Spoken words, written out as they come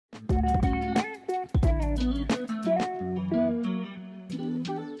Hey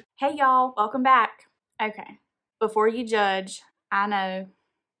y'all, welcome back. Okay, before you judge, I know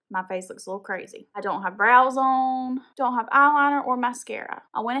my face looks a little crazy. I don't have brows on, don't have eyeliner or mascara.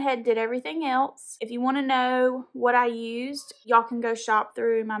 I went ahead and did everything else. If you want to know what I used, y'all can go shop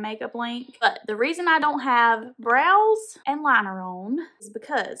through my makeup link. But the reason I don't have brows and liner on is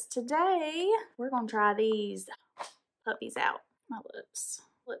because today we're going to try these puppies out. My lips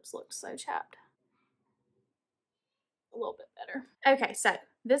look so chapped. A little bit better. Okay, so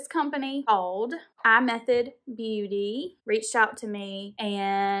this company called iMETHOD Beauty reached out to me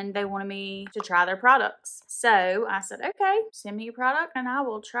and they wanted me to try their products. So I said, okay, send me your product and I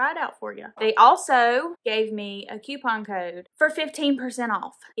will try it out for you. They also gave me a coupon code for 15%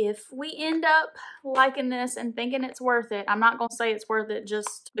 off. If we end up liking this and thinking it's worth it, I'm not going to say it's worth it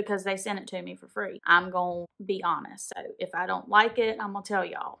just because they sent it to me for free. I'm going to be honest. So if I don't like it, I'm going to tell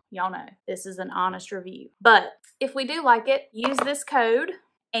y'all. Y'all know this is an honest review. But if we do like it, use this code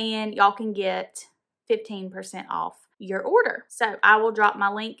and y'all can get 15% off your order. So I will drop my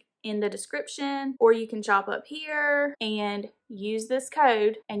link in the description, or you can shop up here and use this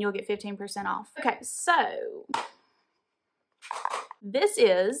code and you'll get 15% off. Okay, so this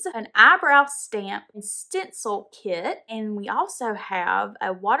is an eyebrow stamp and stencil kit, and we also have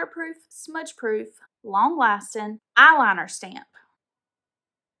a waterproof, smudge-proof, long-lasting eyeliner stamp.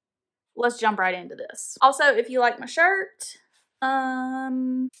 Let's jump right into this. Also, if you like my shirt,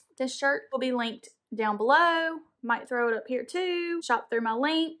 this shirt will be linked down below. Might throw it up here too. Shop through my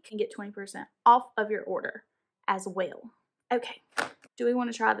link and get 20% off of your order as well. Okay, do we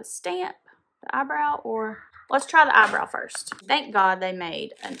want to try the stamp, the eyebrow, or let's try the eyebrow first. Thank God they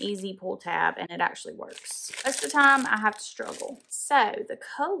made an easy pull tab and it actually works. Most of the time I have to struggle. So the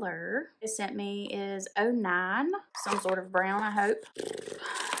color they sent me is 09, some sort of brown, I hope.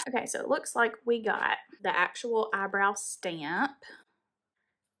 Okay, so it looks like we got the actual eyebrow stamp.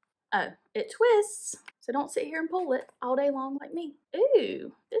 Oh, it twists, so don't sit here and pull it all day long like me.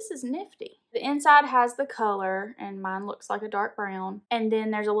 Ooh, this is nifty. The inside has the color, and mine looks like a dark brown. And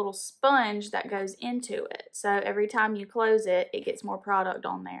then there's a little sponge that goes into it. So every time you close it, it gets more product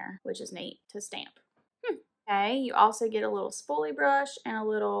on there, which is neat to stamp. Okay, you also get a little spoolie brush and a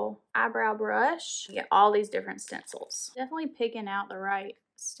little eyebrow brush. You get all these different stencils. Definitely picking out the right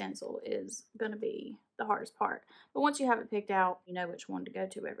stencil is going to be the hardest part. But once you have it picked out, you know which one to go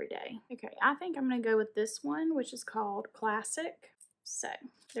to every day. Okay, I think I'm going to go with this one, which is called Classic. So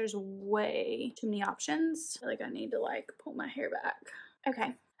there's way too many options. I feel like I need to like pull my hair back.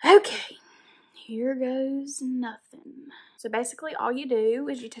 Okay, here goes nothing. So basically all you do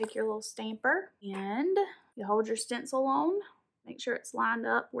is you take your little stamper and you hold your stencil on. Make sure it's lined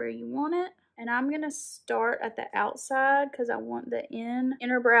up where you want it. And I'm going to start at the outside because I want the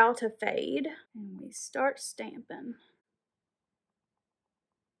inner brow to fade. And we start stamping.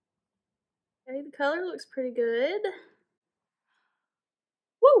 Okay, the color looks pretty good.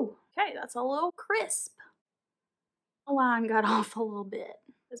 Woo! Okay, that's a little crisp. The line got off a little bit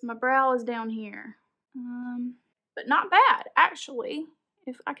because my brow is down here. But not bad, actually.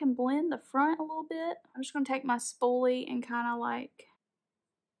 If I can blend the front a little bit, I'm just going to take my spoolie and kind of like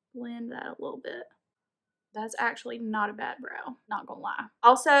blend that a little bit. That's actually not a bad brow, not gonna lie.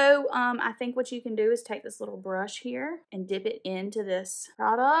 Also, I think what you can do is take this little brush here and dip it into this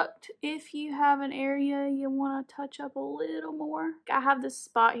product if you have an area you want to touch up a little more. I have this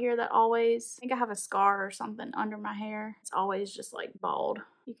spot here that always, I think I have a scar or something under my hair. It's always just like bald.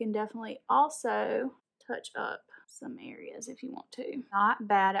 You can definitely also touch up some areas if you want to. Not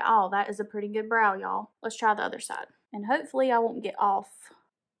bad at all. That is a pretty good brow, y'all. Let's try the other side. And hopefully I won't get off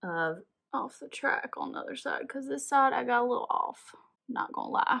the track on the other side, because this side I got a little off, not gonna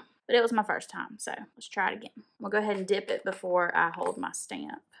lie. But it was my first time, so let's try it again. We'll go ahead and dip it before I hold my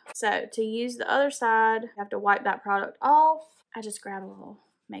stamp. So to use the other side, you have to wipe that product off. I just grab a little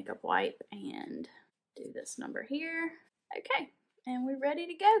makeup wipe and do this number here. Okay, and we're ready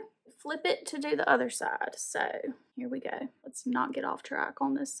to go. Flip it to do the other side. So here we go. Let's not get off track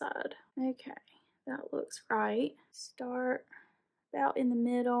on this side. Okay, that looks right. Start about in the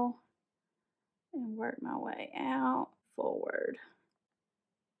middle and work my way out forward.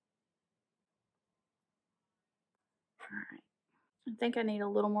 Alright, I think I need a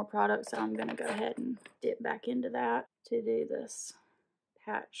little more product, so I'm going to go ahead and dip back into that to do this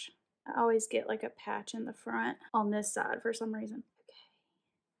patch. I always get like a patch in the front on this side for some reason. Okay.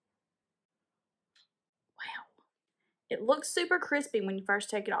 Wow. It looks super crispy when you first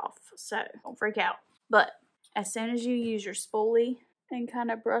take it off, so don't freak out. But as soon as you use your spoolie and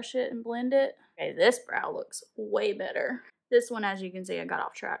kind of brush it and blend it, okay, this brow looks way better. This one, as you can see, I got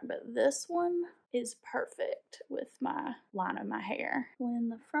off track, but this one is perfect with my line of my hair. Blend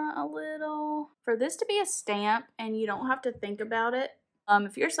the front a little. For this to be a stamp and you don't have to think about it,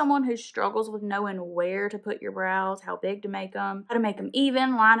 if you're someone who struggles with knowing where to put your brows, how big to make them, how to make them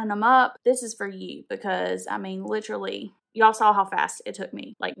even, lining them up, this is for you because, I mean, literally, y'all saw how fast it took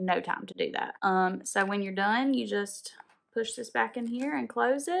me, like no time to do that. So when you're done, you just push this back in here and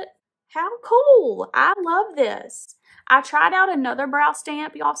close it. How cool! I love this. I tried out another brow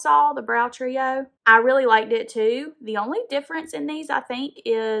stamp y'all saw, the Brow Trio. I really liked it too. The only difference in these, I think,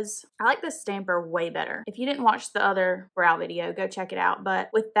 is I like the stamper way better. If you didn't watch the other brow video, go check it out. But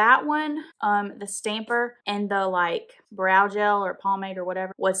with that one, the stamper and the like brow gel or pomade or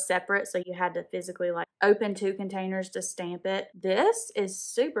whatever was separate, so you had to physically like open 2 containers to stamp it. This is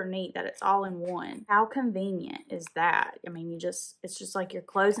super neat that it's all in one. How convenient is that? I mean, it's just like you're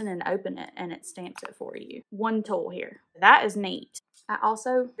closing and open it and it stamps it for you. One tool here. That is neat. I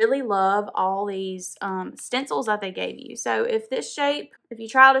also really love all these stencils that they gave you. So if you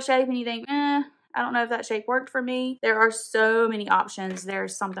try out a shape and you think, I don't know if that shape worked for me, there are so many options.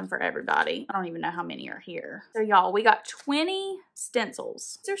 There's something for everybody. I don't even know how many are here. So y'all, we got 20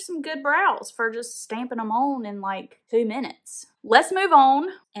 stencils. There's some good brows for just stamping them on in like 2 minutes. Let's move on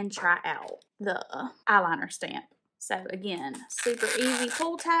and try out the eyeliner stamp. So again, super easy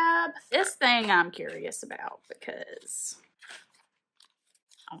pull tab. This thing I'm curious about because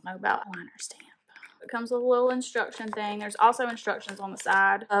I don't know about eyeliner stamp. It comes with a little instruction thing. There's also instructions on the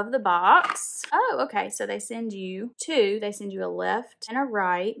side of the box. Oh, okay. So they send you two. They send you a left and a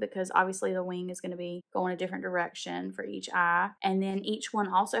right because obviously the wing is going to be going a different direction for each eye. And then each one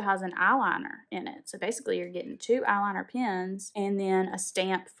also has an eyeliner in it. So basically you're getting 2 eyeliner pens and then a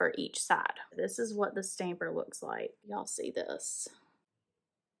stamp for each side. This is what the stamper looks like. Y'all see this?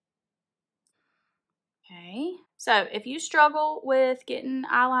 Okay, so if you struggle with getting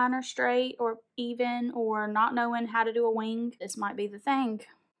eyeliner straight or even or not knowing how to do a wing, this might be the thing.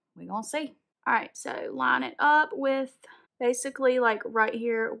 We're gonna see. All right, so line it up with basically like right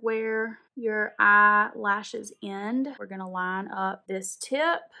here where your eyelashes end. We're gonna line up this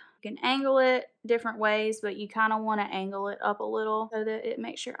tip. You can angle it different ways, but you kind of want to angle it up a little so that it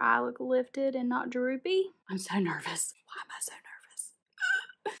makes your eye look lifted and not droopy. I'm so nervous. Why am I so nervous?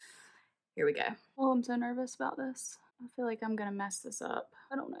 Here we go. Oh, I'm so nervous about this. I feel like I'm gonna mess this up.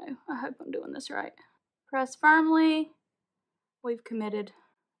 I don't know. I hope I'm doing this right. Press firmly. We've committed.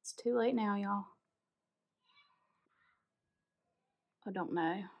 It's too late now, y'all. I don't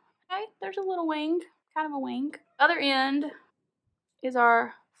know. Okay, there's a little wing. Kind of a wing. Other end is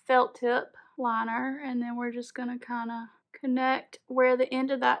our felt tip liner, and then we're just gonna kind of connect where the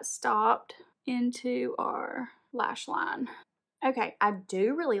end of that stopped into our lash line. Okay, I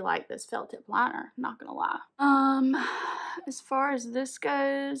do really like this felt tip liner, not gonna lie. As far as this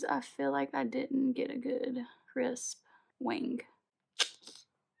goes, I feel like I didn't get a good crisp wing.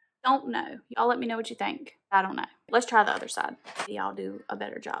 Don't know. Y'all let me know what you think. I don't know. Let's try the other side. Maybe I'll do a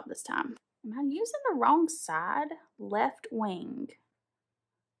better job this time. Am I using the wrong side? Left wing.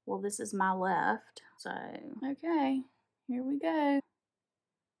 Well, this is my left. So, okay, here we go.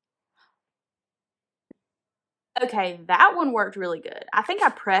 Okay, that one worked really good. I think I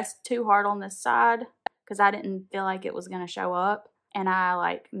pressed too hard on this side because I didn't feel like it was going to show up. And I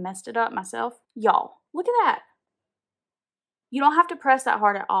like messed it up myself. Y'all, look at that. You don't have to press that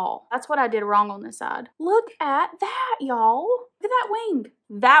hard at all. That's what I did wrong on this side. Look at that, y'all. Look at that wing.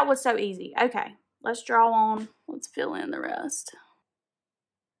 That was so easy. Okay, let's draw on. Let's fill in the rest.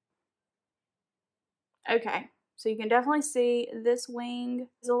 Okay. So you can definitely see this wing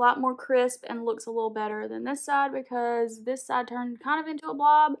is a lot more crisp and looks a little better than this side because this side turned kind of into a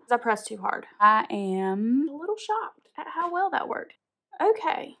blob because I pressed too hard. I am a little shocked at how well that worked.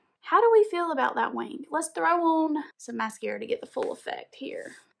 Okay, how do we feel about that wing? Let's throw on some mascara to get the full effect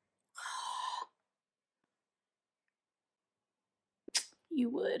here. You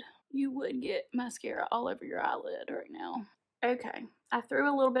would get mascara all over your eyelid right now. Okay, I threw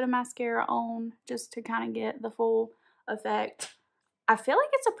a little bit of mascara on just to kind of get the full effect. I feel like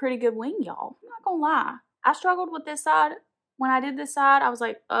it's a pretty good wing, y'all. I'm not gonna lie. I struggled with this side. When I did this side, I was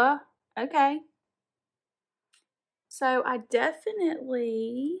like, okay. So I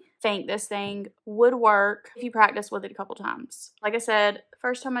definitely think this thing would work if you practice with it a couple times. Like I said,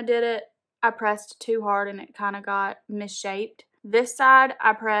 first time I did it, I pressed too hard and it kind of got misshaped. This side,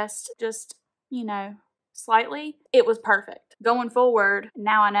 I pressed just, you know, slightly. It was perfect. Going forward,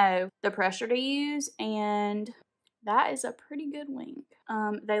 now I know the pressure to use, and that is a pretty good wing.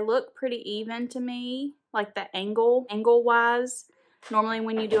 They look pretty even to me, like the angle-wise. Normally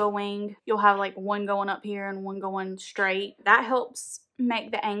when you do a wing, you'll have like one going up here and one going straight. That helps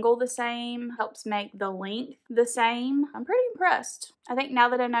make the angle the same, helps make the length the same. I'm pretty impressed. I think now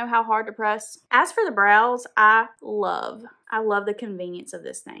that I know how hard to press. As for the brows, I love the convenience of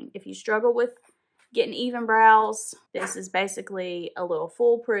this thing. If you struggle with getting even brows, this is basically a little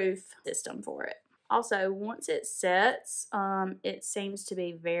foolproof system for it. Also, once it sets, it seems to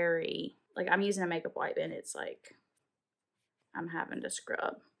be very, like I'm using a makeup wipe and it's like I'm having to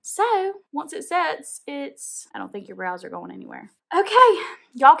scrub. So once it sets, I don't think your brows are going anywhere. Okay,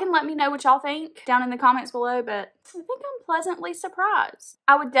 y'all can let me know what y'all think down in the comments below, but I think I'm pleasantly surprised.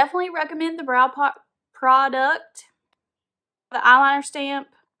 I would definitely recommend the brow product. The eyeliner stamp,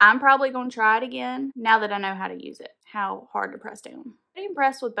 I'm probably going to try it again now that I know how to use it, how hard to press down. Pretty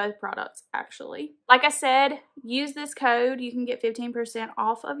impressed with both products, actually. Like I said, use this code. You can get 15%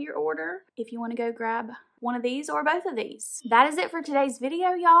 off of your order if you want to go grab one of these or both of these. That is it for today's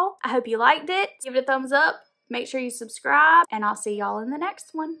video, y'all. I hope you liked it. Give it a thumbs up. Make sure you subscribe, and I'll see y'all in the next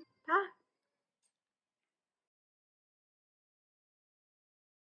one.